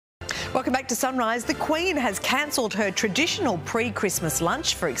Welcome back to Sunrise. The Queen has cancelled her traditional pre-Christmas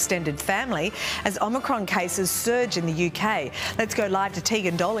lunch for extended family as Omicron cases surge in the UK. Let's go live to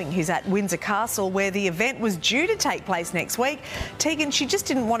Tegan Dolling, who's at Windsor Castle, where the event was due to take place next week. Tegan, she just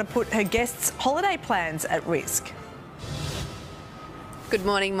didn't want to put her guests' holiday plans at risk. Good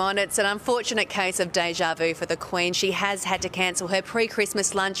morning, Mon. It's an unfortunate case of deja vu for the Queen. She has had to cancel her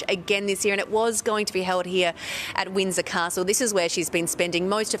pre-Christmas lunch again this year, and it was going to be held here at Windsor Castle. This is where she's been spending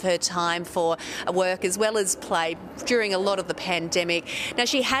most of her time for work as well as play during a lot of the pandemic. Now,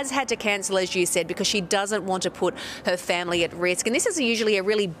 she has had to cancel, as you said, because she doesn't want to put her family at risk. And this is usually a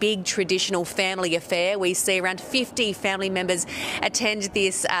really big traditional family affair. We see around 50 family members attend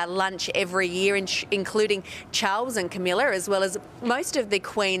this lunch every year, including Charles and Camilla, as well as most of the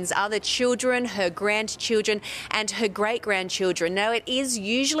Queen's other children, her grandchildren and her great-grandchildren. Now, it is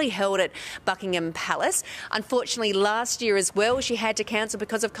usually held at Buckingham Palace. Unfortunately, last year as well, she had to cancel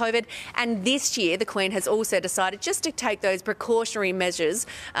because of COVID. And this year, the Queen has also decided just to take those precautionary measures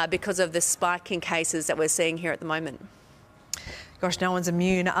because of the spike in cases that we're seeing here at the moment. Gosh, no one's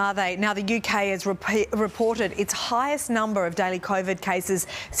immune, are they? Now, the UK has reported its highest number of daily COVID cases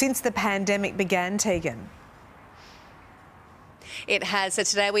since the pandemic began, Tegan. It has. So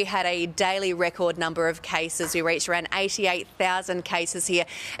today we had a daily record number of cases. We reached around 88,000 cases here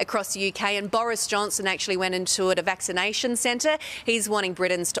across the UK, and Boris Johnson actually went into a vaccination centre. He's wanting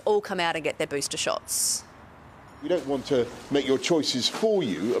Britons to all come out and get their booster shots. We don't want to make your choices for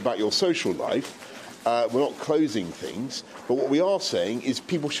you about your social life. We're not closing things, but what we are saying is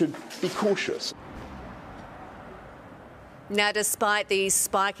people should be cautious. Now, despite the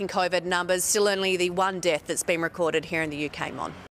spike in COVID numbers, still only the one death that's been recorded here in the UK, Mon.